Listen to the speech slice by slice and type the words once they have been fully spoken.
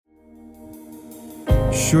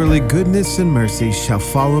Surely goodness and mercy shall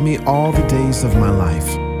follow me all the days of my life,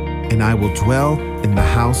 and I will dwell in the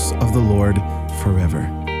house of the Lord forever.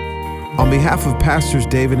 On behalf of Pastors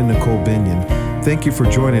David and Nicole Binion, thank you for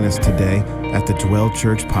joining us today at the Dwell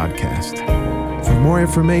Church podcast. For more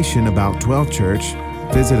information about Dwell Church,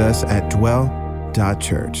 visit us at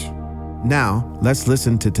dwell.church. Now, let's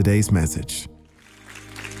listen to today's message.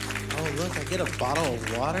 Oh, look, I get a bottle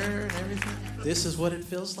of water and everything. This is what it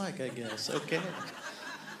feels like, I guess. Okay.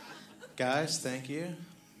 Guys, thank you.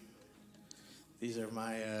 These are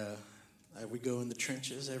my, we go in the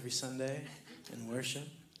trenches every Sunday in worship.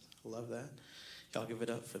 I love that. Y'all give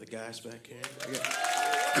it up for the guys back here. We got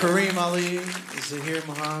Kareem Ali, Zahir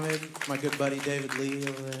Muhammad, my good buddy David Lee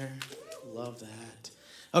over there. Love that.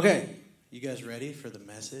 Okay, you guys ready for the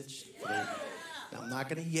message? Now, I'm not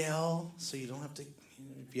going to yell, so you don't have to.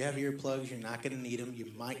 If you have earplugs, you're not going to need them.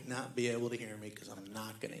 You might not be able to hear me because I'm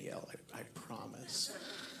not going to yell. I promise.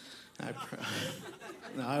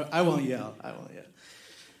 No, I won't yell. I won't yell.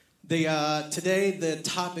 Today, the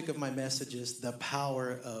topic of my message is the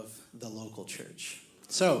power of the local church.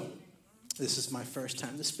 So, this is my first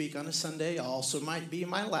time to speak on a Sunday. Also might be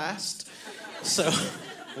my last. So,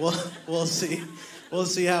 we'll see. We'll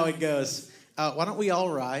see how it goes. Why don't we all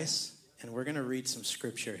rise, and we're going to read some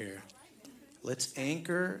scripture here. Let's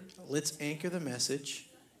anchor the message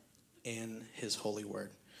in His holy word.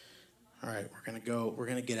 All right, we're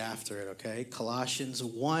going to get after it, okay? Colossians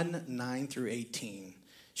 1, 9 through 18.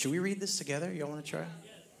 Should we read this together? Y'all want to try?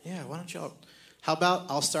 Yeah, why don't y'all? How about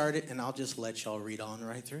I'll start it and I'll just let y'all read on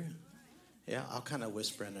right through? Yeah, I'll kind of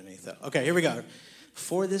whisper underneath it. Okay, here we go.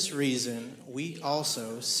 For this reason, we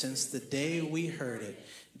also, since the day we heard it,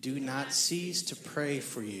 do not cease to pray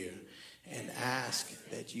for you and ask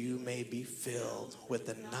that you may be filled with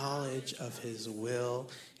the knowledge of His will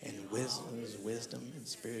and wisdom and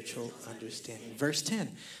spiritual understanding. Verse 10,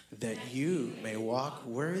 that you may walk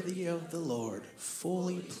worthy of the Lord,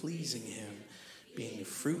 fully pleasing Him, being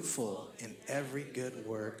fruitful in every good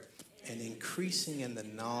work and increasing in the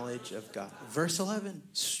knowledge of God. Verse 11,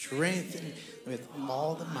 strengthened with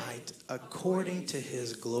all the might according to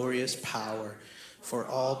His glorious power, for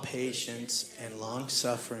all patience and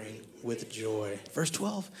long-suffering with joy. Verse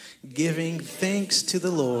 12, giving thanks to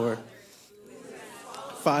the Lord,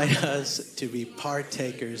 find us to be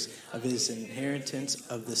partakers of His inheritance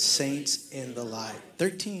of the saints in the light.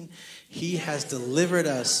 13, He has delivered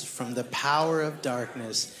us from the power of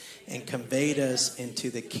darkness and conveyed us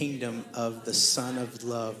into the kingdom of the Son of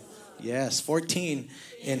Love. Yes, 14,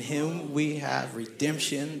 in Him we have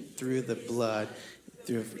redemption through the blood,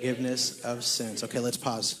 through forgiveness of sins. Okay, let's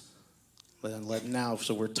pause. Now,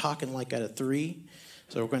 so we're talking like at a 3.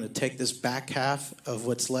 So we're going to take this back half of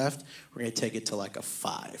what's left. We're going to take it to like a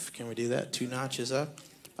 5. Can we do that? 2 notches up.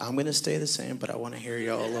 I'm going to stay the same, but I want to hear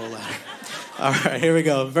y'all a little louder. All right, here we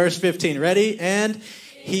go. Verse 15. Ready? And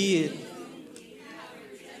He...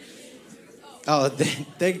 Oh,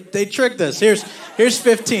 they tricked us. Here's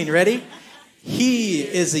 15. Ready? He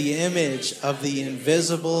is the image of the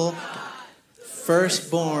invisible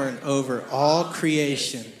firstborn over all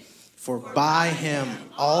creation. For by Him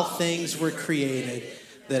all things were created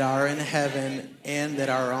that are in heaven and that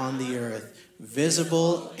are on the earth,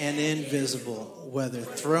 visible and invisible, whether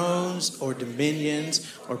thrones or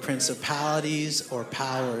dominions or principalities or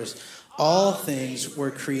powers. All things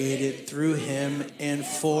were created through Him and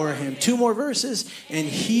for Him. 2 more verses. And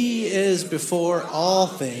He is before all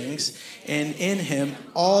things, and in Him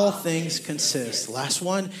all things consist. Last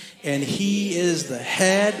one. And He is the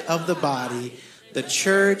head of the body, the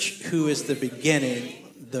church, who is the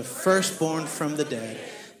beginning, the firstborn from the dead,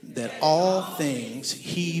 that all things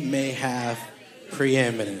He may have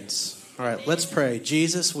preeminence. All right, let's pray.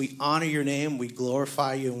 Jesus, we honor Your name, we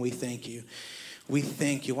glorify You, and we thank You. We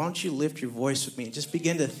thank You. Why don't you lift your voice with me and just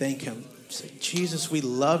begin to thank Him. Say, Jesus, we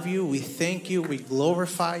love You. We thank You. We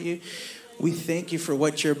glorify You. We thank You for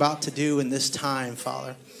what You're about to do in this time,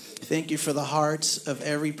 Father. Thank You for the hearts of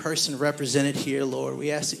every person represented here, Lord.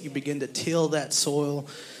 We ask that You begin to till that soil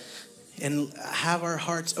and have our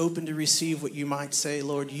hearts open to receive what You might say.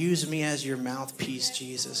 Lord, use me as Your mouthpiece,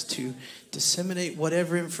 Jesus, to disseminate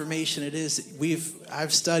whatever information it is that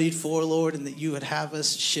I've studied for, Lord, and that You would have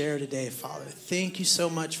us share today, Father. Thank You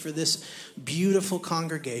so much for this beautiful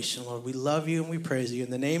congregation, Lord. We love You and we praise You.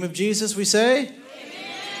 In the name of Jesus, we say, amen.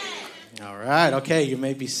 All right, okay, you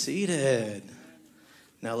may be seated.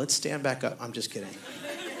 Now let's stand back up. I'm just kidding.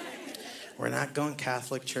 We're not going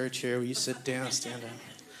Catholic church here. You sit down, stand up.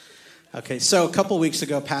 Okay, so a couple weeks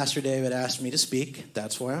ago, Pastor David asked me to speak.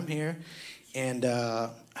 That's why I'm here. And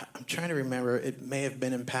I'm trying to remember. It may have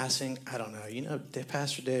been in passing. I don't know.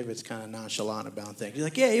 Pastor David's kind of nonchalant about things. He's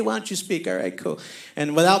like, yeah, hey, why don't you speak? All right, cool.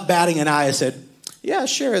 And without batting an eye, I said, yeah,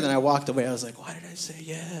 sure. And then I walked away. I was like, why did I say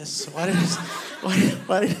yes? Why did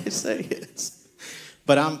I say yes?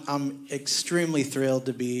 But I'm extremely thrilled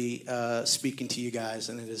to be speaking to you guys,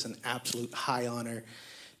 and it is an absolute high honor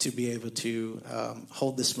to be able to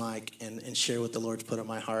hold this mic and share what the Lord's put on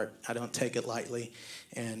my heart. I don't take it lightly.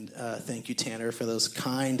 And thank you, Tanner, for those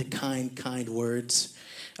kind words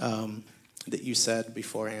that you said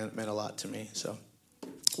beforehand. It meant a lot to me. So a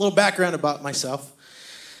little background about myself.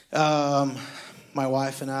 My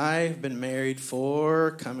wife and I have been married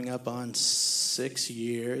for coming up on 6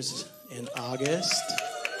 years in August.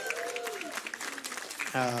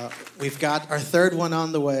 We've got our third one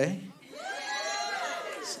on the way.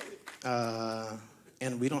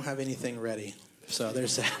 And we don't have anything ready. So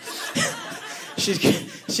there's that.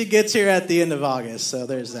 She gets here at the end of August, so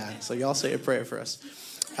there's that. So y'all say a prayer for us.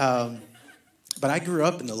 But I grew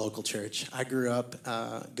up in the local church. I grew up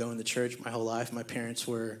going to church my whole life. My parents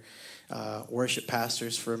were worship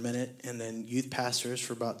pastors for a minute and then youth pastors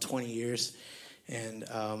for about 20 years. And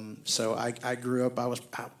so I grew up, I was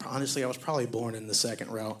probably born in the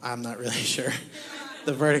second row. I'm not really sure.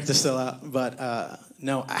 The verdict is still out. But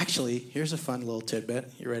no, actually, here's a fun little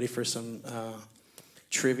tidbit. You ready for some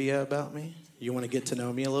trivia about me? You want to get to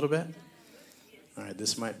know me a little bit? All right,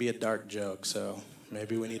 this might be a dark joke, so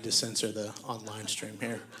maybe we need to censor the online stream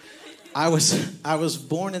here. I was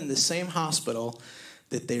born in the same hospital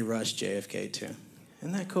that they rushed JFK to.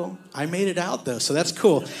 Isn't that cool? I made it out, though, so that's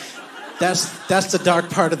cool. That's the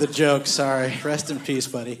dark part of the joke. Sorry. Rest in peace,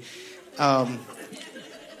 buddy. But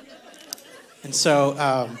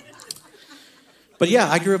yeah,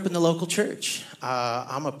 I grew up in the local church.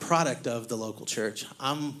 I'm a product of the local church.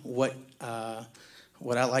 I'm what I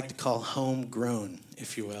like to call homegrown,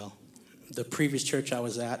 if you will. The previous church I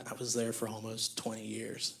was at, I was there for almost 20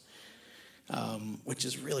 years, which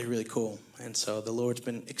is really, really cool. And so the Lord's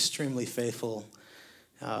been extremely faithful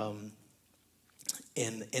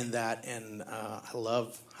in that, and I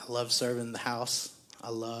love serving the house. I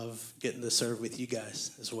love getting to serve with you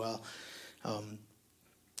guys as well.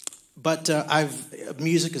 But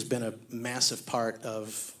music has been a massive part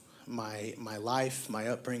of my life, my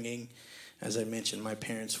upbringing. As I mentioned, my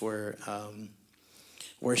parents were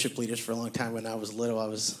worship leaders for a long time. When I was little, I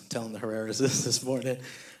was telling the Herreras this morning.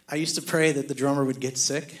 I used to pray that the drummer would get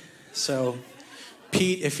sick. So,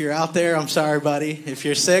 Pete, if you're out there, I'm sorry, buddy. If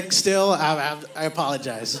you're sick still, I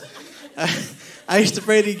apologize. I used to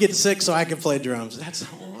pray that he'd get sick so I could play drums.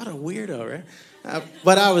 What a weirdo, right?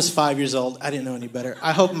 But I was 5 years old. I didn't know any better.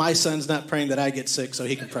 I hope my son's not praying that I get sick so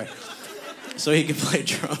he can pray, so he can play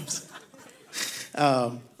drums.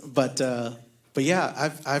 But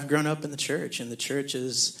yeah, I've grown up in the church, and the church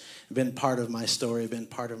has been part of my story, been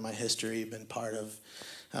part of my history, been part of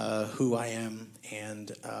who I am,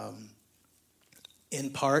 and in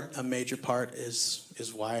part, a major part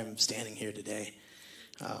is why I'm standing here today.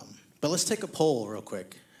 But let's take a poll real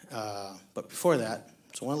quick. But before that,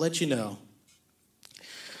 so I want to let you know,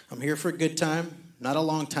 I'm here for a good time, not a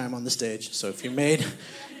long time on the stage. So if you made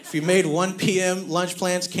 1 p.m. lunch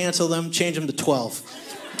plans, cancel them, change them to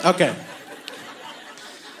 12. Okay.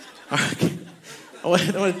 All right. I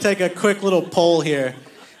want to take a quick little poll here.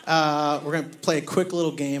 We're going to play a quick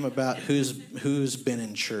little game about who's been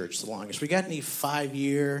in church the longest. We got any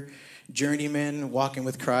 5-year journeymen walking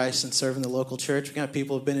with Christ and serving the local church? We got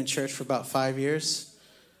people who've been in church for about 5 years?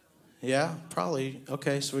 Yeah, probably.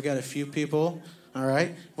 Okay, so we got a few people. All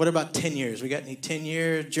right. What about 10 years? We got any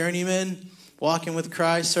 10-year journeymen walking with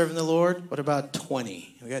Christ, serving the Lord? What about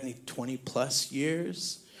 20? We got any 20-plus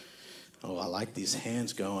years? Oh, I like these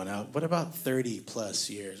hands going up. What about 30-plus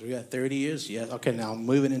years? We got 30 years? Yeah. Okay, now I'm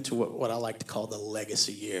moving into what I like to call the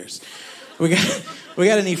legacy years. We got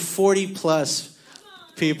any 40-plus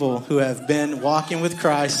people who have been walking with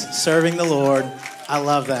Christ, serving the Lord? I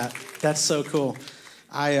love that. That's so cool.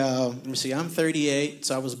 Let me see, I'm 38,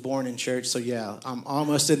 so I was born in church, so yeah, I'm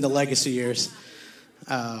almost in the legacy years.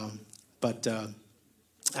 But I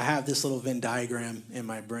have this little Venn diagram in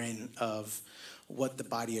my brain of what the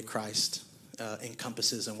body of Christ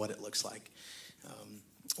encompasses and what it looks like,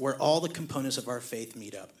 where all the components of our faith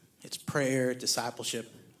meet up. It's prayer,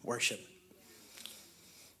 discipleship, worship.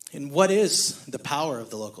 And what is the power of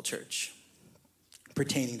the local church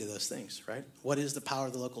pertaining to those things, right? What is the power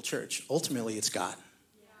of the local church? Ultimately, it's God.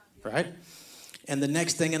 Right? And the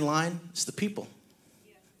next thing in line is the people.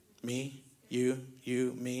 Me, you,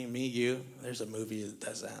 me, you. There's a movie that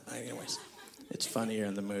does that. Anyways, it's funnier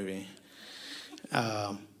in the movie.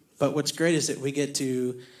 But what's great is that we get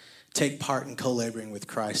to take part in co-laboring with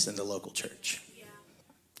Christ in the local church.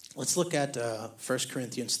 Let's look at 1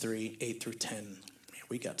 Corinthians 3, 8 through 10. Man,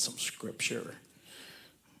 we got some scripture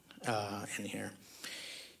in here.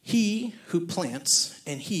 He who plants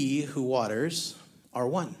and he who waters are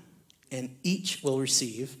one, and each will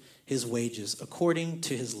receive his wages according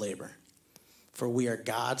to his labor. For we are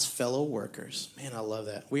God's fellow workers. Man, I love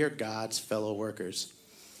that. We are God's fellow workers.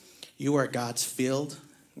 You are God's field,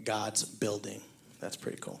 God's building. That's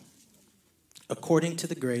pretty cool. According to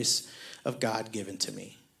the grace of God given to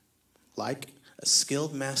me. Like a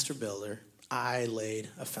skilled master builder, I laid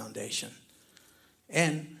a foundation,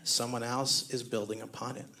 and someone else is building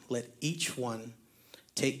upon it. Let each one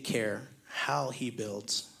take care how he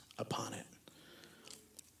builds upon it.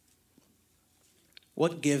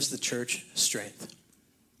 What gives the church strength?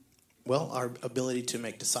 Well, our ability to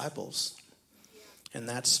make disciples. And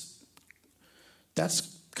that's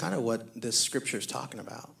kind of what this scripture is talking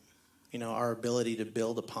about. You know, our ability to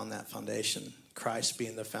build upon that foundation, Christ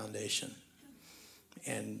being the foundation.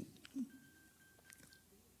 And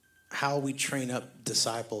how we train up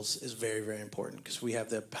disciples is very, very important because we have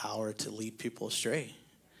the power to lead people astray,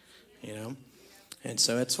 you know. And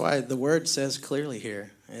so that's why the word says clearly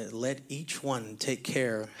here, let each one take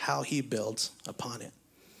care how he builds upon it.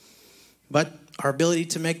 But our ability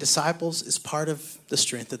to make disciples is part of the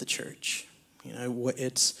strength of the church. You know,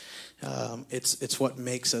 it's what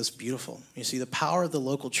makes us beautiful. You see, the power of the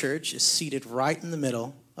local church is seated right in the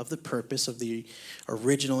middle of the purpose of the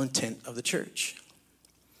original intent of the church.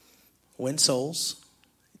 Win souls,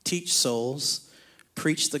 teach souls,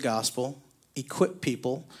 preach the gospel, equip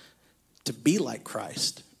people to be like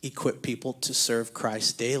Christ, equip people to serve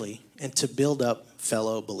Christ daily, and to build up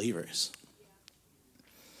fellow believers.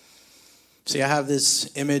 See, I have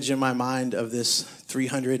this image in my mind of this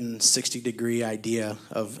 360-degree idea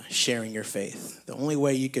of sharing your faith. The only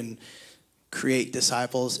way you can create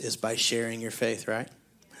disciples is by sharing your faith, right?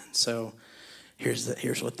 And so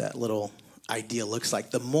here's what that little idea looks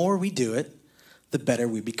like. The more we do it, the better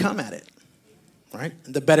we become at it, right?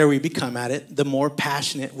 The better we become at it, the more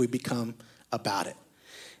passionate we become about it.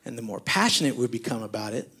 And the more passionate we become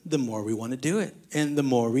about it, the more we want to do it. And the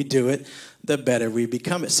more we do it, the better we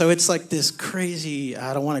become it. So it's like this crazy,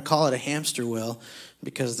 I don't want to call it a hamster wheel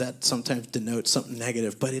because that sometimes denotes something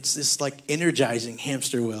negative, but it's this like energizing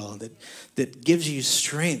hamster wheel that gives you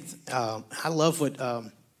strength. I love what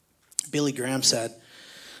Billy Graham said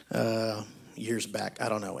years back. I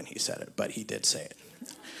don't know when he said it, but he did say it.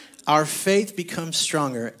 Our faith becomes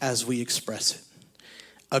stronger as we express it.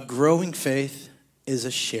 A growing faith is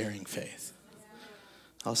a sharing faith.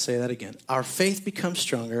 I'll say that again. Our faith becomes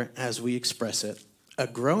stronger as we express it. A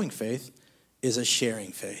growing faith is a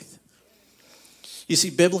sharing faith. You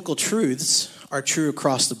see, biblical truths are true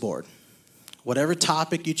across the board. Whatever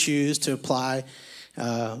topic you choose to apply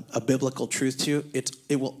a biblical truth to,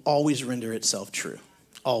 it will always render itself true.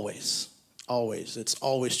 Always. Always. It's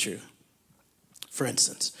always true. For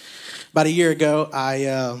instance, about a year ago,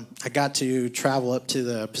 I got to travel up to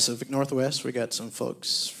the Pacific Northwest. We got some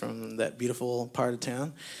folks from that beautiful part of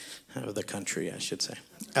town, of the country, I should say.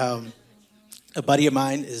 A buddy of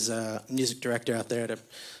mine is a music director out there at a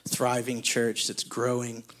thriving church that's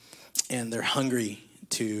growing, and they're hungry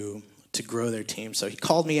to grow their team. So he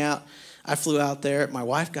called me out. I flew out there. My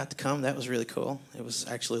wife got to come. That was really cool. It was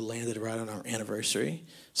actually landed right on our anniversary.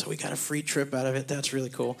 So we got a free trip out of it. That's really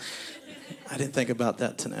cool. I didn't think about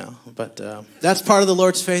that till now. But that's part of the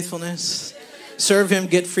Lord's faithfulness. Serve him,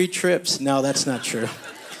 get free trips. No, that's not true.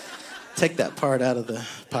 Take that part out of the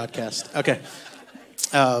podcast. Okay.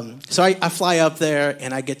 So I fly up there,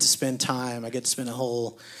 and I get to spend time. I get to spend a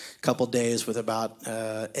whole couple days with about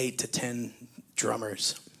 8 to 10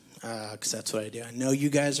 drummers. Because that's what I do. I know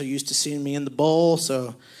you guys are used to seeing me in the bowl,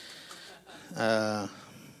 so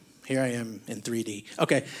here I am in 3D.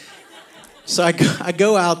 Okay, so I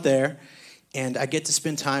go out there, and I get to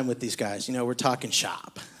spend time with these guys. You know, we're talking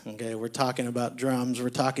shop. Okay, we're talking about drums. We're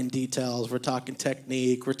talking details. We're talking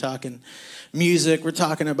technique. We're talking music. We're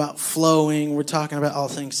talking about flowing. We're talking about all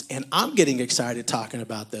things. And I'm getting excited talking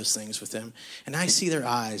about those things with them. And I see their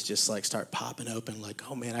eyes just like start popping open like,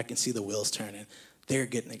 oh, man, I can see the wheels turning. They're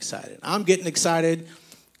getting excited. I'm getting excited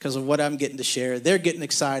because of what I'm getting to share. They're getting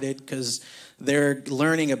excited because they're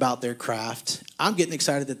learning about their craft. I'm getting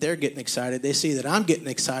excited that they're getting excited. They see that I'm getting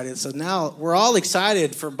excited. So now we're all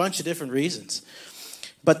excited for a bunch of different reasons.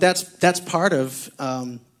 But that's part of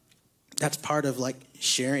like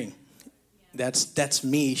sharing. That's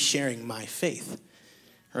me sharing my faith,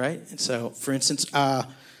 right? And so, for instance, I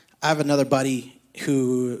have another buddy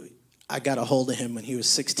who I got a hold of him when he was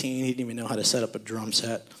 16. He didn't even know how to set up a drum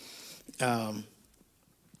set.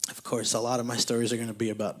 Of course, a lot of my stories are going to be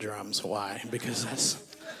about drums. Why? Because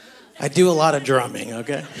I do a lot of drumming,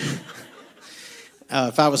 okay?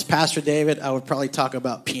 If I was Pastor David, I would probably talk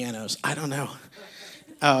about pianos. I don't know.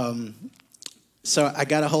 So I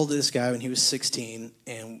got a hold of this guy when he was 16,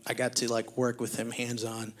 and I got to work with him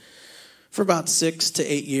hands-on for about 6 to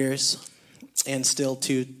 8 years, and still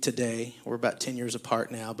to today. We're about 10 years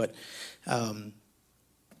apart now, but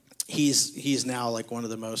he's now one of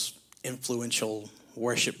the most influential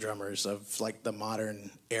worship drummers of the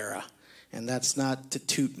modern era. And that's not to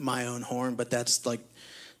toot my own horn, but that's to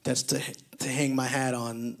hang my hat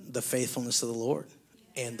on the faithfulness of the Lord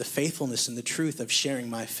and the faithfulness and the truth of sharing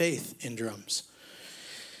my faith in drums.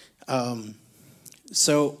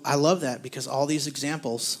 So I love that because all these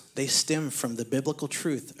examples, they stem from the biblical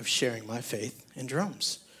truth of sharing my faith in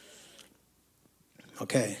drums.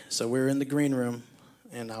 Okay, so we're in the green room,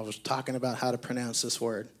 and I was talking about how to pronounce this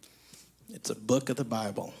word. It's a book of the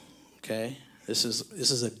Bible, okay? This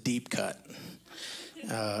is a deep cut.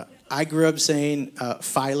 I grew up saying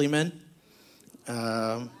Philemon,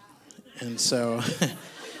 and so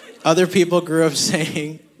other people grew up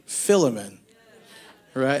saying Philemon.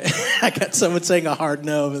 Right? I got someone saying a hard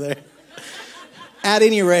no over there. At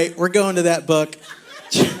any rate, we're going to that book.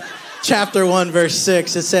 Chapter 1, verse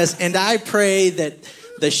 6. It says, "And I pray that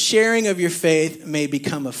the sharing of your faith may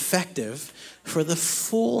become effective for the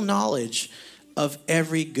full knowledge of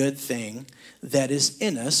every good thing that is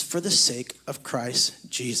in us for the sake of Christ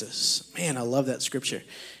Jesus." Man, I love that scripture.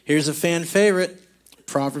 Here's a fan favorite.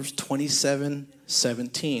 Proverbs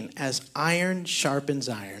 27:17. "As iron sharpens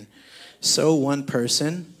iron, so one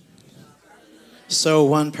person.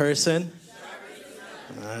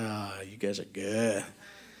 Ah, you guys are good.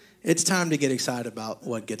 It's time to get excited about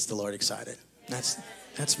what gets the Lord excited.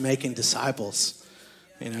 That's making disciples,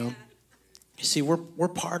 You see, we're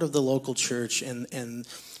part of the local church, and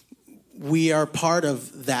we are part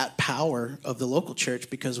of that power of the local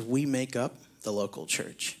church because we make up the local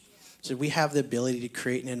church. So we have the ability to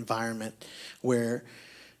create an environment where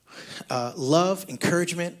love,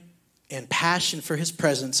 encouragement, and passion for his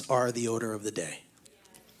presence are the order of the day.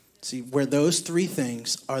 See, where those three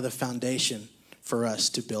things are the foundation for us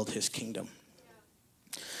to build his kingdom.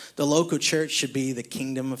 The local church should be the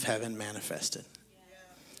kingdom of heaven manifested.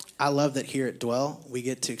 I love that here at Dwell, we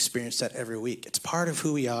get to experience that every week. It's part of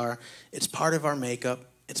who we are. It's part of our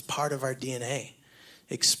makeup. It's part of our DNA.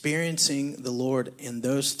 Experiencing the Lord in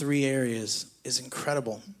those three areas is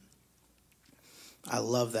incredible. I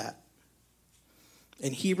love that.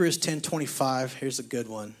 In Hebrews 10:25, here's a good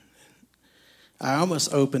one. I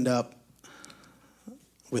almost opened up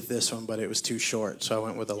with this one, but it was too short, so I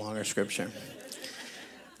went with a longer scripture.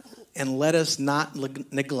 "And let us not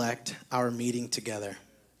neglect our meeting together,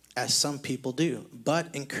 as some people do,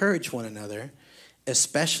 but encourage one another,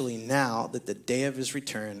 especially now that the day of his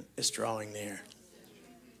return is drawing near."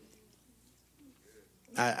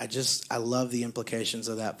 I love the implications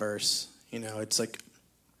of that verse. It's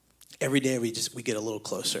every day we get a little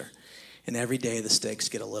closer, and every day the stakes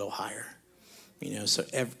get a little higher. So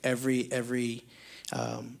every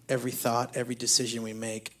thought, every decision we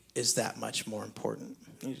make is that much more important.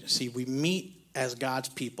 See, we meet as God's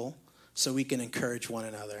people so we can encourage one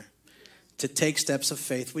another to take steps of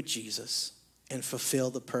faith with Jesus and fulfill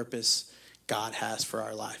the purpose God has for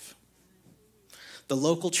our life. The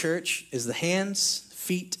local church is the hands,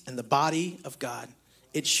 feet, and the body of God.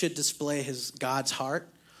 It should display God's heart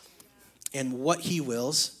and what he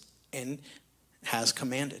wills and has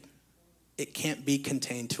commanded. It can't be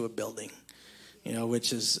contained to a building,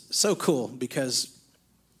 which is so cool because,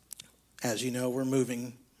 as you know, we're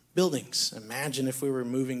moving buildings. Imagine if we were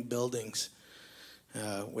moving buildings,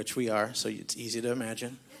 which we are, so it's easy to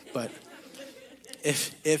imagine. But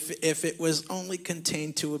if it was only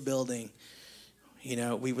contained to a building,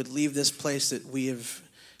 we would leave this place that we have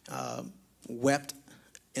wept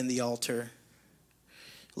in the altar,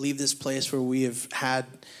 leave this place where we have had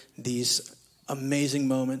these amazing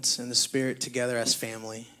moments in the Spirit together as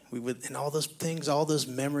family. We would, and all those things, all those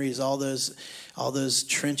memories, all those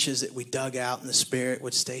trenches that we dug out in the Spirit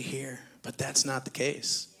would stay here. But that's not the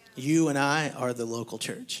case. You and I are the local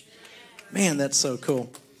church. Man, that's so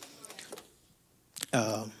cool.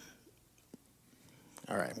 All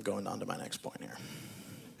right, I'm going on to my next point here.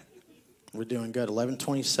 We're doing good.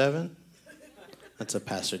 11:27. That's a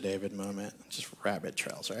Pastor David moment. Just rabbit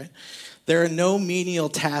trails, right? There are no menial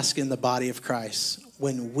tasks in the body of Christ.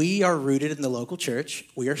 When we are rooted in the local church,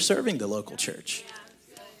 we are serving the local church.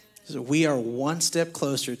 So we are one step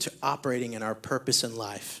closer to operating in our purpose in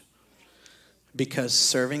life because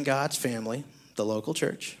serving God's family, the local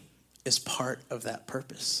church, is part of that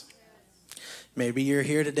purpose. Maybe you're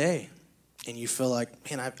here today and you feel like,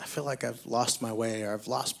 man, I feel like I've lost my way, or I've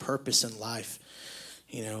lost purpose in life,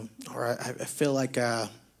 or I feel like I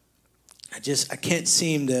can't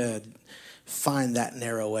seem to find that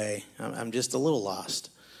narrow way. I'm just a little lost.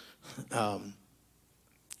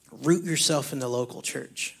 Root yourself in the local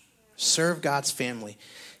church. Serve God's family.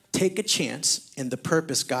 Take a chance in the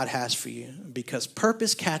purpose God has for you, because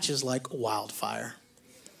purpose catches like wildfire.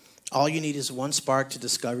 All you need is one spark to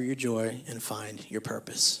discover your joy and find your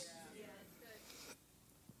purpose.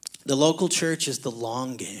 The local church is the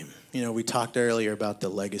long game. We talked earlier about the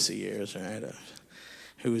legacy years, right?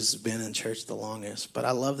 Who's been in church the longest. But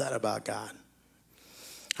I love that about God.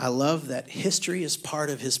 I love that history is part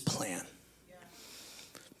of his plan.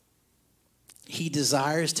 He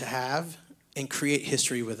desires to have and create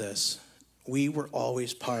history with us. We were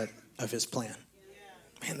always part of his plan.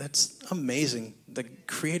 Man, that's amazing. The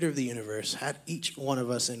creator of the universe had each one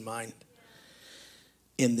of us in mind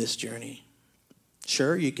in this journey.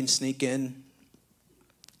 Sure, you can sneak in.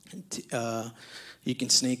 You can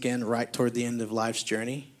sneak in right toward the end of life's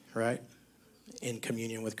journey, right, in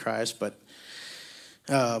communion with Christ. But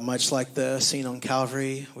much like the scene on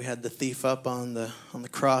Calvary, we had the thief up on the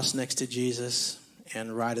cross next to Jesus,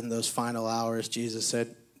 and right in those final hours, Jesus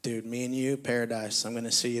said, "Dude, me and you, paradise. I'm going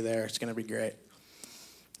to see you there. It's going to be great."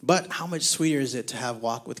 But how much sweeter is it to have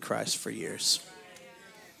walked with Christ for years?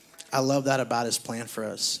 I love that about his plan for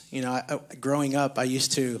us. Growing up, I've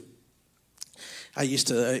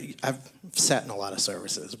sat in a lot of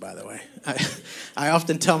services, by the way. I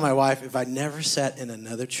often tell my wife, if I never sat in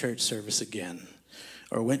another church service again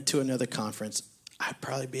or went to another conference, I'd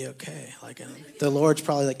probably be okay. The Lord's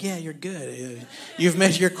probably like, yeah, you're good. You've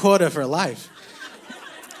met your quota for life.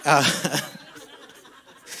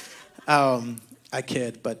 I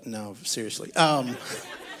kid, but no, seriously.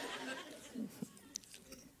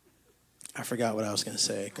 I forgot what I was going to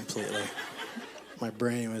say completely. My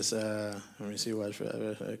brain was, let me see what.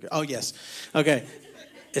 Oh, yes. Okay.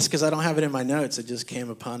 It's because I don't have it in my notes. It just came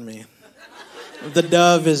upon me. The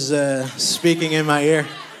dove is speaking in my ear.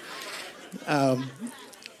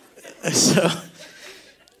 So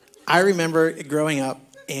I remember growing up,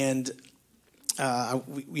 and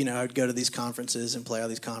I'd go to these conferences and play all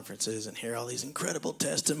these conferences and hear all these incredible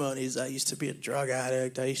testimonies. I used to be a drug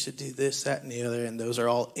addict. I used to do this, that, and the other, and those are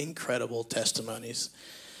all incredible testimonies.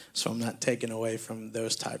 So I'm not taking away from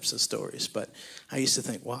those types of stories. But I used to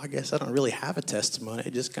think, well, I guess I don't really have a testimony.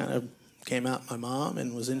 It just kind of came out my mom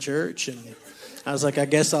and was in church, and I was like, I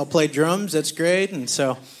guess I'll play drums. That's great. And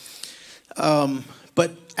so,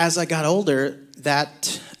 but as I got older,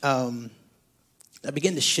 that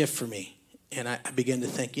began to shift for me. And I began to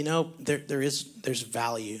think, there's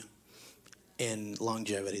value in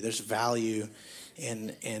longevity. There's value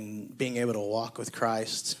in being able to walk with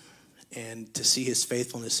Christ and to see his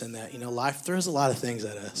faithfulness in that. Life throws a lot of things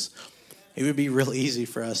at us. It would be real easy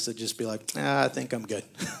for us to just be like, I think I'm good.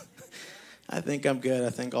 I think I'm good. I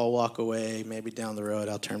think I'll walk away. Maybe down the road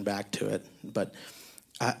I'll turn back to it. But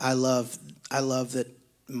I love that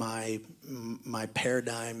my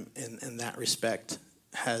paradigm in that respect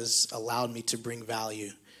has allowed me to bring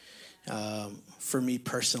value for me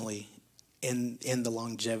personally in the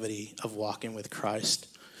longevity of walking with Christ.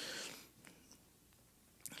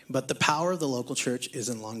 But the power of the local church is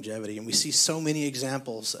in longevity. And we see so many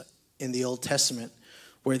examples in the Old Testament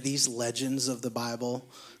where these legends of the Bible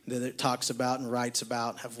that it talks about and writes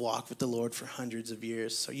about have walked with the Lord for hundreds of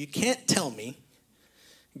years. So you can't tell me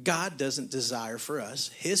God doesn't desire for us,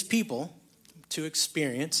 his people, to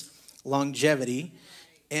experience longevity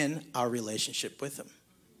in our relationship with him.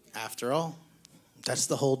 After all, that's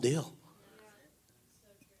the whole deal.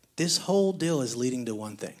 This whole deal is leading to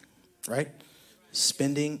one thing, right?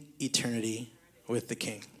 Spending eternity with the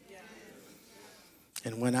King.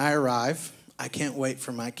 And when I arrive, I can't wait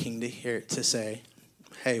for my King to say,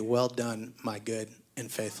 "Hey, well done, my good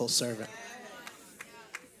and faithful servant."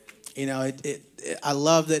 I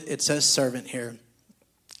love that it says servant here.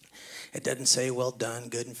 It doesn't say, "Well done,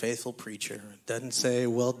 good and faithful preacher." It doesn't say,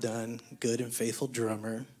 "Well done, good and faithful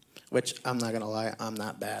drummer," which I'm not going to lie, I'm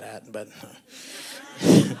not bad at, but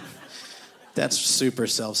that's super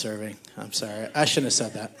self-serving. I'm sorry. I shouldn't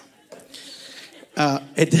have said that.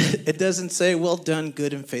 It doesn't say, "Well done,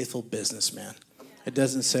 good and faithful businessman." It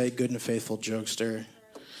doesn't say, "Good and faithful jokester."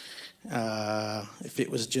 If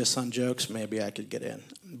it was just on jokes, maybe I could get in,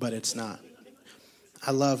 but it's not.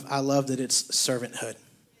 I love that it's servanthood.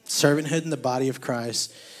 Servanthood in the body of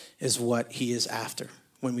Christ is what he is after.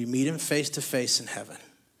 When we meet him face to face in heaven.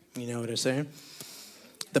 You know what I'm saying?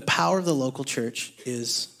 The power of the local church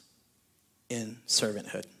is in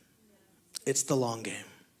servanthood. It's the long game.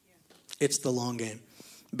 It's the long game.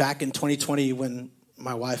 Back in 2020, when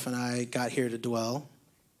my wife and I got here to Dwell,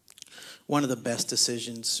 one of the best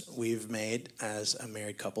decisions we've made as a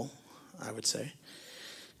married couple, I would say,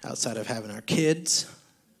 outside of having our kids,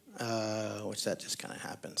 which that just kind of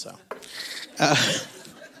happened. So,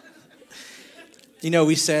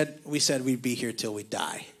 we said we'd be here till we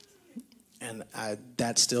die, and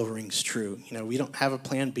that still rings true. We don't have a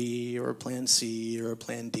plan B or a plan C or a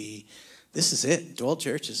plan D. This is it. Dwell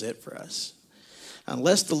Church is it for us.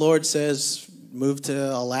 Unless the Lord says move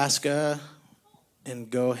to Alaska and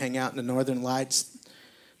go hang out in the Northern Lights,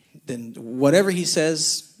 then whatever he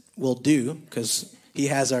says we'll do, because he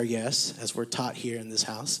has our yes, as we're taught here in this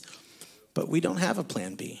house. But we don't have a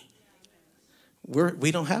plan B.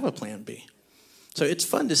 We don't have a plan B. So it's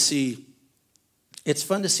fun to see. It's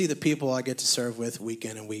fun to see the people I get to serve with week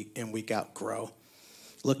in and week out grow.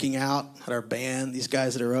 Looking out at our band, these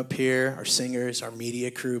guys that are up here, our singers, our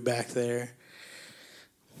media crew back there.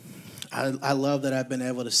 I love that I've been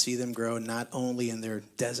able to see them grow not only in their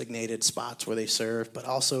designated spots where they serve, but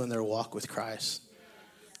also in their walk with Christ.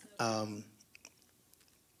 You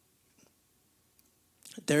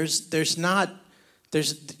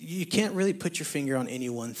can't really put your finger on any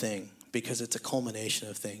one thing because it's a culmination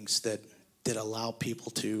of things that allow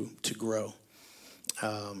people to grow.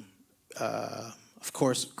 Of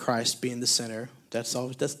course, Christ being the center. That's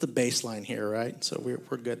the baseline here, right? So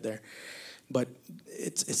we're good there. But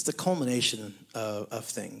it's the culmination of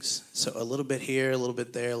things. So a little bit here, a little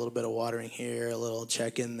bit there, a little bit of watering here, a little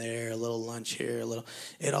check-in there, a little lunch here,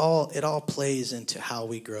 it all plays into how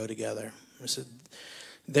we grow together. So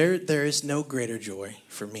there is no greater joy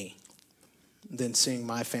for me than seeing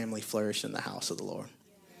my family flourish in the house of the Lord.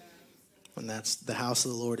 And that's the house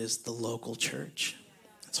of the Lord is the local church.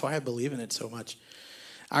 That's why I believe in it so much.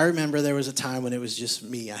 I remember there was a time when it was just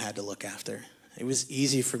me I had to look after. It was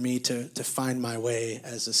easy for me to find my way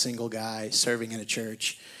as a single guy serving in a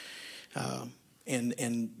church.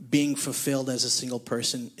 And being fulfilled as a single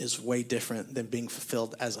person is way different than being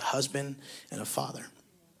fulfilled as a husband and a father.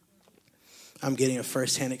 I'm getting a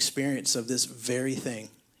firsthand experience of this very thing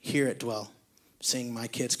here at Dwell, seeing my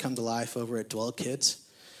kids come to life over at Dwell Kids.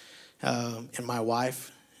 And my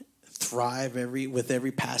wife thrive with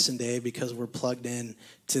every passing day because we're plugged in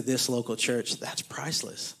to this local church. That's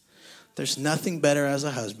priceless. There's nothing better as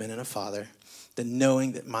a husband and a father than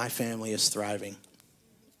knowing that my family is thriving.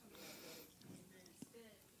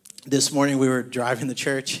 This morning we were driving to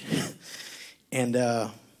church, and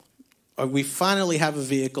we finally have a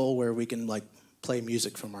vehicle where we can play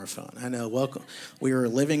music from our phone. I know, welcome. We were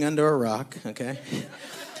living under a rock, okay?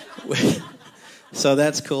 So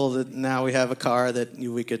that's cool that now we have a car that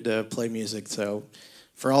we could play music. So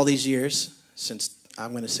for all these years, since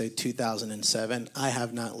I'm going to say 2007, I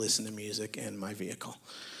have not listened to music in my vehicle,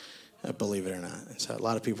 believe it or not. And so a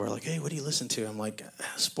lot of people are like, hey, what do you listen to? I'm like,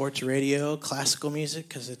 sports radio, classical music,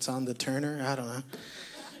 because it's on the Turner. I don't know.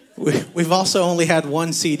 We've also only had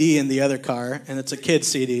one CD in the other car, and it's a kid's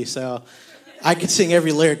CD. So I could sing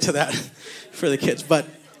every lyric to that for the kids. But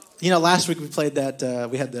last week we played that,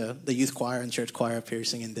 we had the youth choir and church choir up here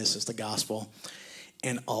singing This Is the Gospel.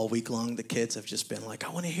 And all week long, the kids have just been like, I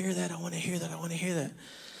want to hear that, I want to hear that, I want to hear that.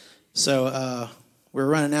 So we're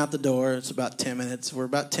running out the door. It's about 10 minutes. We're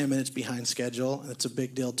about 10 minutes behind schedule. And it's a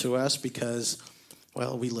big deal to us because,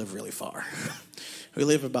 well, we live really far. We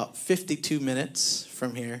live about 52 minutes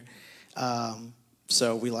from here.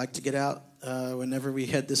 So we like to get out. Whenever we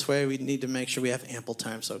head this way, we need to make sure we have ample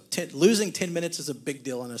time. So losing 10 minutes is a big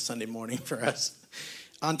deal on a Sunday morning for us.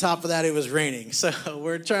 On top of that, it was raining. So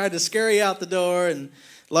we're trying to scurry out the door, and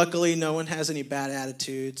luckily no one has any bad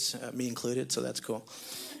attitudes, me included, so that's cool.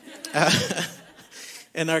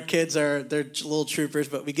 And our kids they're little troopers,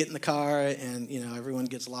 but we get in the car, and, everyone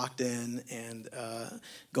gets locked in, and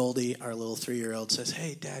Goldie, our little 3-year-old, says,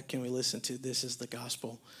 hey, Dad, can we listen to This Is the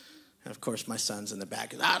Gospel? And, of course, my son's in the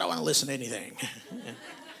back. I don't want to listen to anything.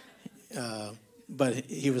 But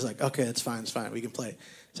he was like, okay, it's fine, we can play it.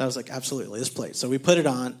 So I was like, absolutely, let's play it. So we put it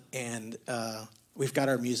on, and we've got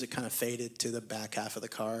our music kind of faded to the back half of the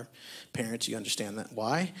car. Parents, you understand that.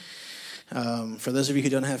 Why? For those of you who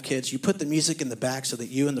don't have kids, you put the music in the back so that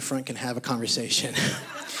you in the front can have a conversation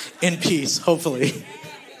in peace, hopefully.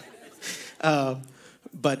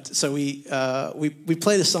 But so we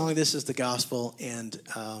play the song, This Is the Gospel, and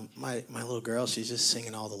my little girl, she's just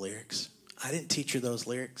singing all the lyrics. I didn't teach her those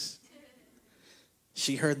lyrics.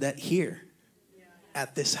 She heard that here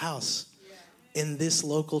at this house, in this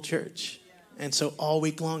local church. And so all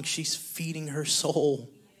week long, she's feeding her soul.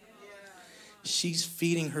 She's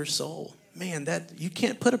feeding her soul. Man, you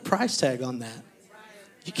can't put a price tag on that.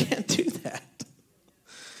 You can't do that.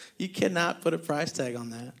 You cannot put a price tag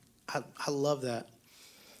on that. I love that.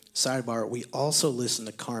 Sidebar, we also listen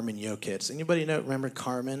to Carmen Yokits. Anybody remember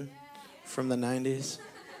Carmen from the 90s?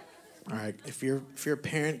 All right, if you're a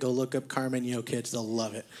parent, go look up Carmen Yokits. They'll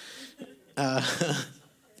love it.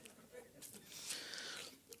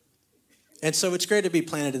 And so it's great to be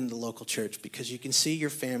planted in the local church because you can see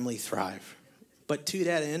your family thrive. But to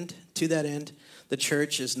that end, the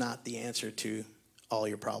church is not the answer to all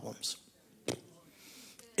your problems.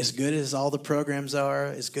 As good as all the programs are,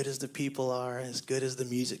 as good as the people are, as good as the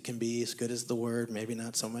music can be, as good as the word, maybe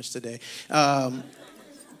not so much today,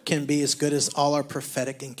 can be, as good as all our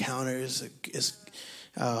prophetic encounters,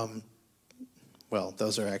 well,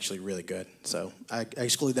 those are actually really good. So I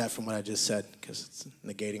exclude that from what I just said because it's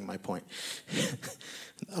negating my point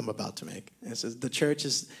I'm about to make. It says the church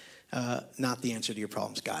is not the answer to your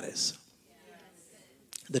problems. God is.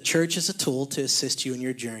 The church is a tool to assist you in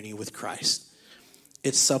your journey with Christ.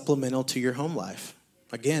 It's supplemental to your home life.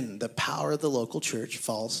 Again, the power of the local church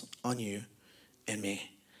falls on you and me.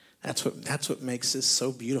 That's what makes this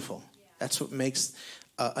so beautiful. That's what makes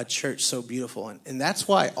a church so beautiful. And that's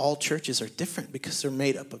why all churches are different, because they're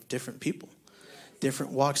made up of different people,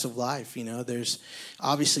 different walks of life. There's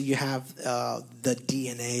obviously you have the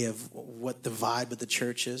DNA of what the vibe of the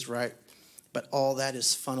church is, right? But all that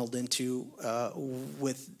is funneled into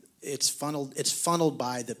it's funneled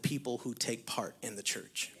by the people who take part in the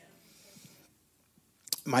church.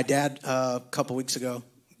 My dad, a couple weeks ago,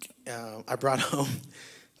 I brought home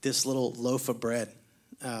this little loaf of bread.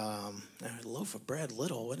 Loaf of bread,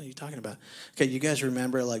 little. What are you talking about? Okay, you guys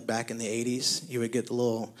remember like back in the 80s, you would get the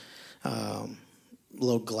little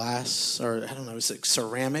glass, or I don't know, it was like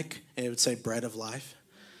ceramic, and it would say bread of life.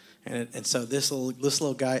 And so this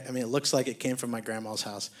little guy, it looks like it came from my grandma's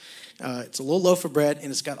house. It's a little loaf of bread,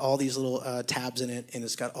 and it's got all these little tabs in it, and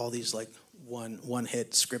it's got all these like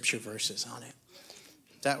one-hit scripture verses on it.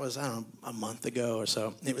 That was, I don't know, a month ago or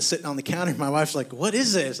so. It was sitting on the counter. My wife's like, "What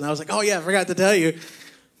is this?" And I was like, "Oh, yeah, I forgot to tell you.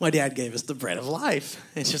 My dad gave us the bread of life."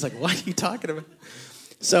 And she's like, "What are you talking about?"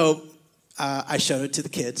 So I showed it to the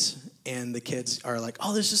kids, and the kids are like,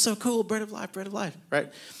 "Oh, this is so cool, bread of life,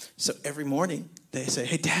 right?" So every morning they say,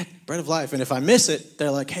 "Hey, Dad, bread of life." And if I miss it,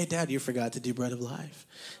 they're like, "Hey, Dad, you forgot to do bread of life."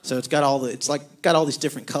 So it's got all these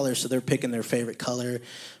different colors, so they're picking their favorite color,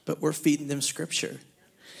 but we're feeding them scripture.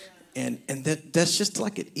 And that's just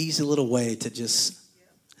like an easy little way to just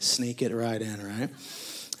sneak it right in, right?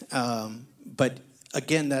 But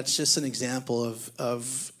again, that's just an example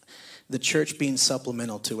of the church being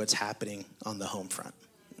supplemental to what's happening on the home front.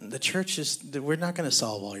 The church we're not going to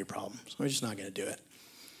solve all your problems. We're just not going to do it.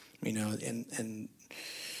 And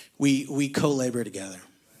we co-labor together.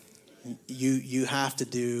 You have to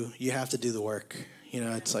do the work.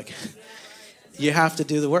 It's like you have to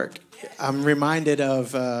do the work. I'm reminded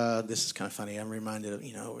of, this is kind of funny, I'm reminded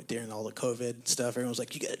of, during all the COVID stuff, everyone was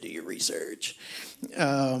like, "You got to do your research."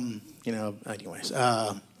 Anyways,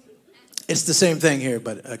 it's the same thing here,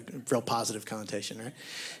 but a real positive connotation, right?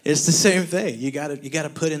 It's the same thing. You got to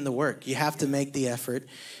put in the work. You have to make the effort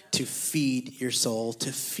to feed your soul,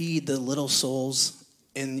 to feed the little souls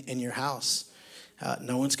in your house.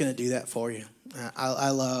 No one's going to do that for you. I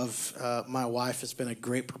love, my wife has been a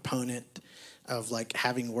great proponent of like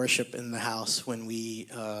having worship in the house when we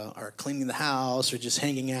are cleaning the house or just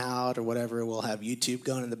hanging out or whatever. We'll have YouTube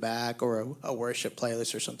going in the back or a worship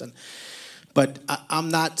playlist or something. But I'm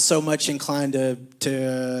not so much inclined to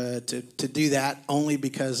do that, only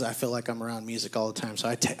because I feel like I'm around music all the time. So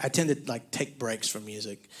I tend to like take breaks from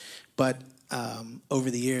music. But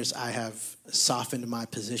over the years, I have softened my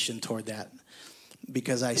position toward that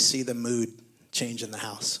because I see the mood change in the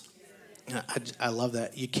house. I love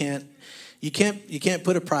that. You can't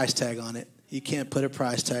put a price tag on it. You can't put a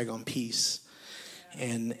price tag on peace.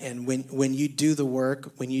 And when you do the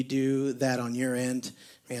work, when you do that on your end,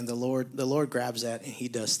 man, the Lord grabs that and He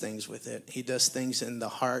does things with it. He does things in the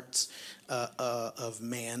hearts of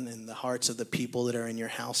man, and the hearts of the people that are in your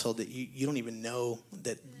household that you don't even know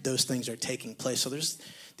that those things are taking place. So there's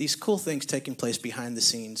these cool things taking place behind the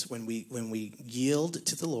scenes when we yield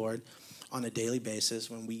to the Lord on a daily basis,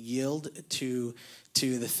 when we yield to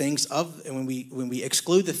the things of, and when we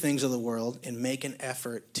exclude the things of the world and make an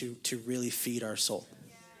effort to really feed our soul.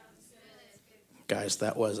 Guys,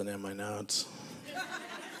 that wasn't in my notes.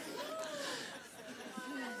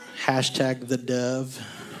 Hashtag the dove.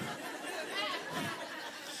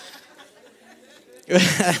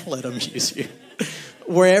 Let them use you.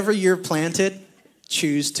 Wherever you're planted,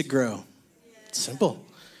 choose to grow. It's simple.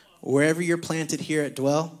 Wherever you're planted here at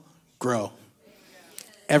Dwell, grow.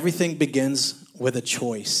 Everything begins with a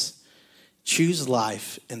choice. Choose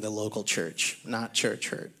life in the local church, not church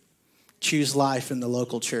hurt. Choose life in the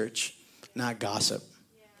local church, not gossip.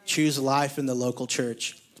 Choose life in the local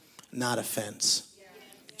church, not offense.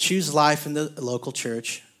 Choose life in the local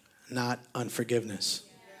church, not unforgiveness.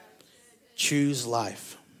 Choose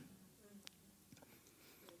life.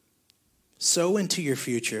 Sow into your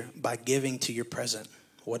future by giving to your present.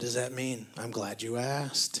 What does that mean? I'm glad you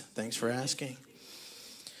asked. Thanks for asking.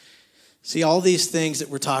 See, all these things that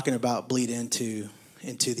we're talking about bleed into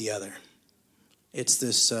the other. It's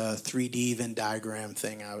this 3D Venn diagram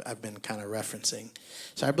thing I've been kind of referencing.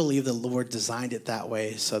 So I believe the Lord designed it that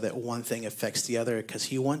way so that one thing affects the other because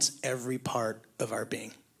he wants every part of our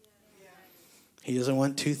being. He doesn't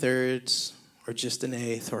want 2/3 or just an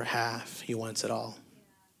eighth or half. He wants it all.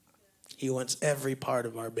 He wants every part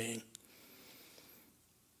of our being.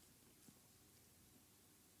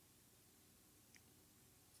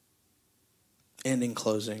 And in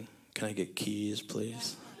closing, can I get keys,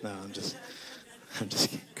 please? No, I'm just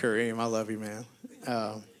Kareem, I love you, man.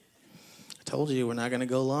 I told you we're not going to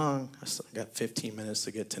go long. I still got 15 minutes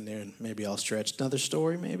to get to noon. Maybe I'll stretch another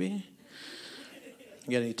story, maybe.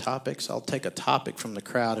 You got any topics? I'll take a topic from the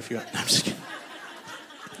crowd if you want. No, I'm just kidding.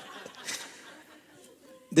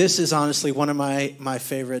 This is honestly one of my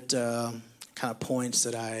favorite kind of points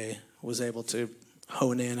that I was able to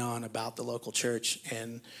hone in on about the local church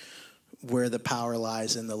and where the power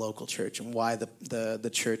lies in the local church and why the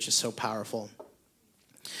church is so powerful.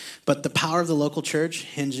 But the power of the local church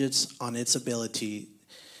hinges on its ability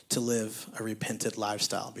to live a repentant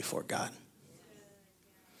lifestyle before God.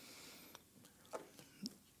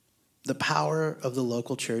 The power of the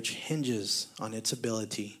local church hinges on its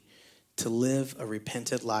ability to live a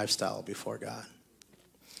repentant lifestyle before God.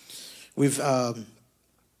 We've the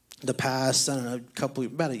past, I don't know,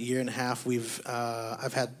 about a year and a half,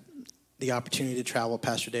 I've had the opportunity to travel with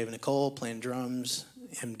Pastor Dave and Nicole, playing drums,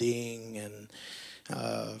 MDing, and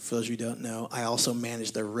for those of you who don't know, I also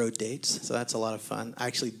manage their road dates, so that's a lot of fun. I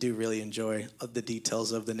actually do really enjoy the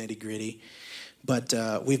details of the nitty-gritty. But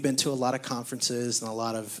we've been to a lot of conferences and a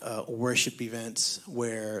lot of worship events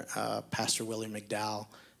where Pastor Willie McDowell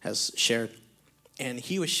has shared. And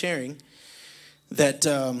he was sharing that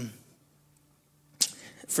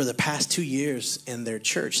for the past 2 years in their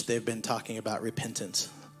church, they've been talking about repentance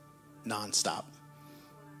nonstop.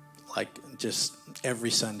 Like just every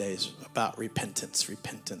Sundays about repentance.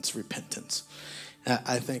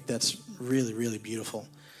 I think that's really, really beautiful.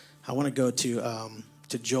 I want to go to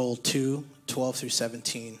Joel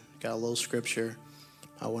 2:12-17. Got a little scripture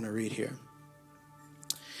I want to read here.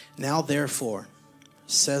 Now therefore,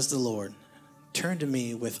 says the Lord, turn to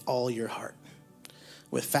me with all your heart,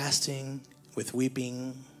 with fasting, with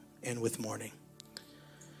weeping, and with mourning.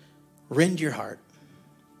 Rend your heart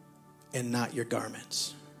and not your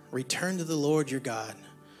garments. Return to the Lord your God,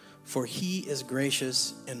 for he is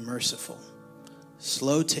gracious and merciful,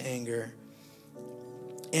 slow to anger,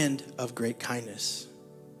 and of great kindness,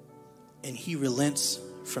 and he relents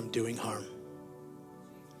from doing harm.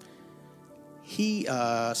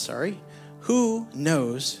 Who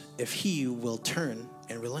knows if he will turn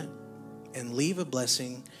and relent and leave a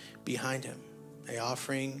blessing behind him, a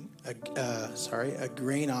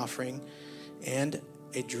grain offering and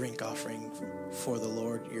a drink offering for the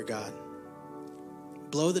Lord your God.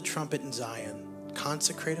 Blow the trumpet in Zion,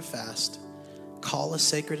 consecrate a fast, call a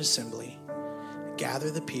sacred assembly,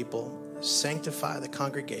 gather the people, sanctify the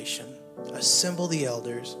congregation, assemble the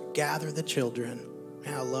elders, gather the children.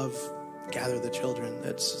 Man, I love gather the children.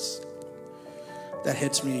 That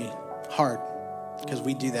hits me hard because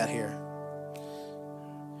we do that here.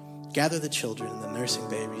 Gather the children and the nursing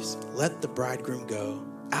babies. Let the bridegroom go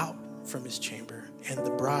out from his chamber and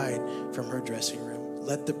the bride from her dressing room.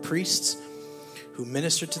 Let the priests who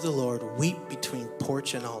minister to the Lord weep between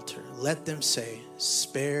porch and altar. Let them say,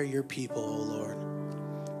 spare your people, O Lord,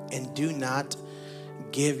 and do not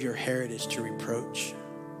give your heritage to reproach,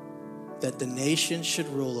 that the nations should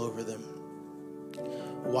rule over them.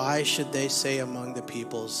 Why should they say among the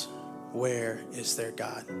peoples, where is their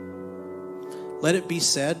God? Let it be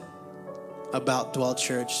said about Dwell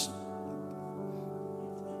Church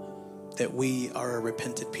that we are a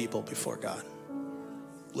repentant people before God.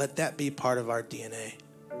 Let that be part of our DNA,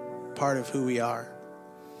 part of who we are.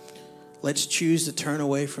 Let's choose to turn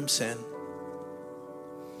away from sin.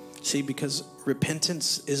 See, because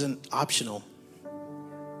repentance isn't optional.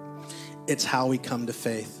 It's how we come to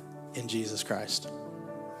faith in Jesus Christ.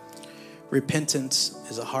 Repentance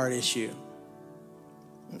is a hard issue.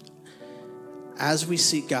 As we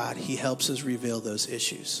seek God, he helps us reveal those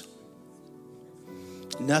issues.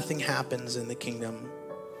 Nothing happens in the kingdom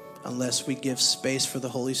unless we give space for the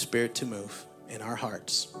Holy Spirit to move in our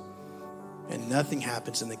hearts. And nothing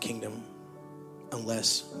happens in the kingdom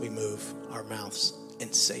unless we move our mouths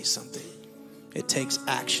and say something. It takes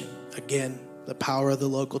action. Again, the power of the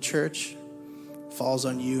local church falls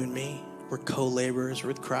on you and me. We're co-laborers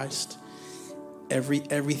with Christ.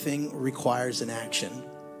 Everything requires an action.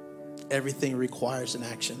 Everything requires an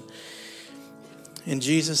action. And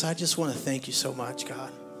Jesus, I just want to thank you so much,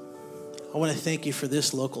 God. I want to thank you for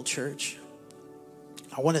this local church.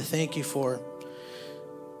 I want to thank you for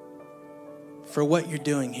what you're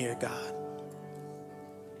doing here, God.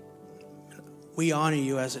 We honor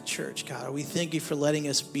you as a church, God. We thank you for letting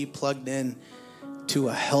us be plugged in to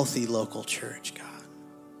a healthy local church, God.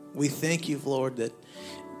 We thank you, Lord, that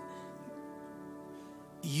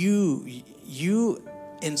you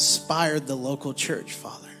inspired the local church,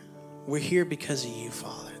 Father. We're here because of you,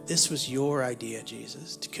 Father. This was your idea,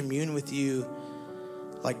 Jesus, to commune with you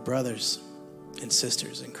like brothers and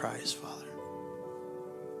sisters in Christ, Father.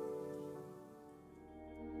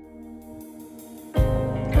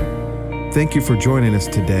 Thank you for joining us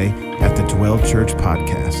today at the Dwell Church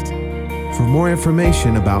Podcast. For more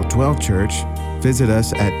information about Dwell Church, visit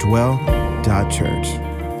us at dwell.church.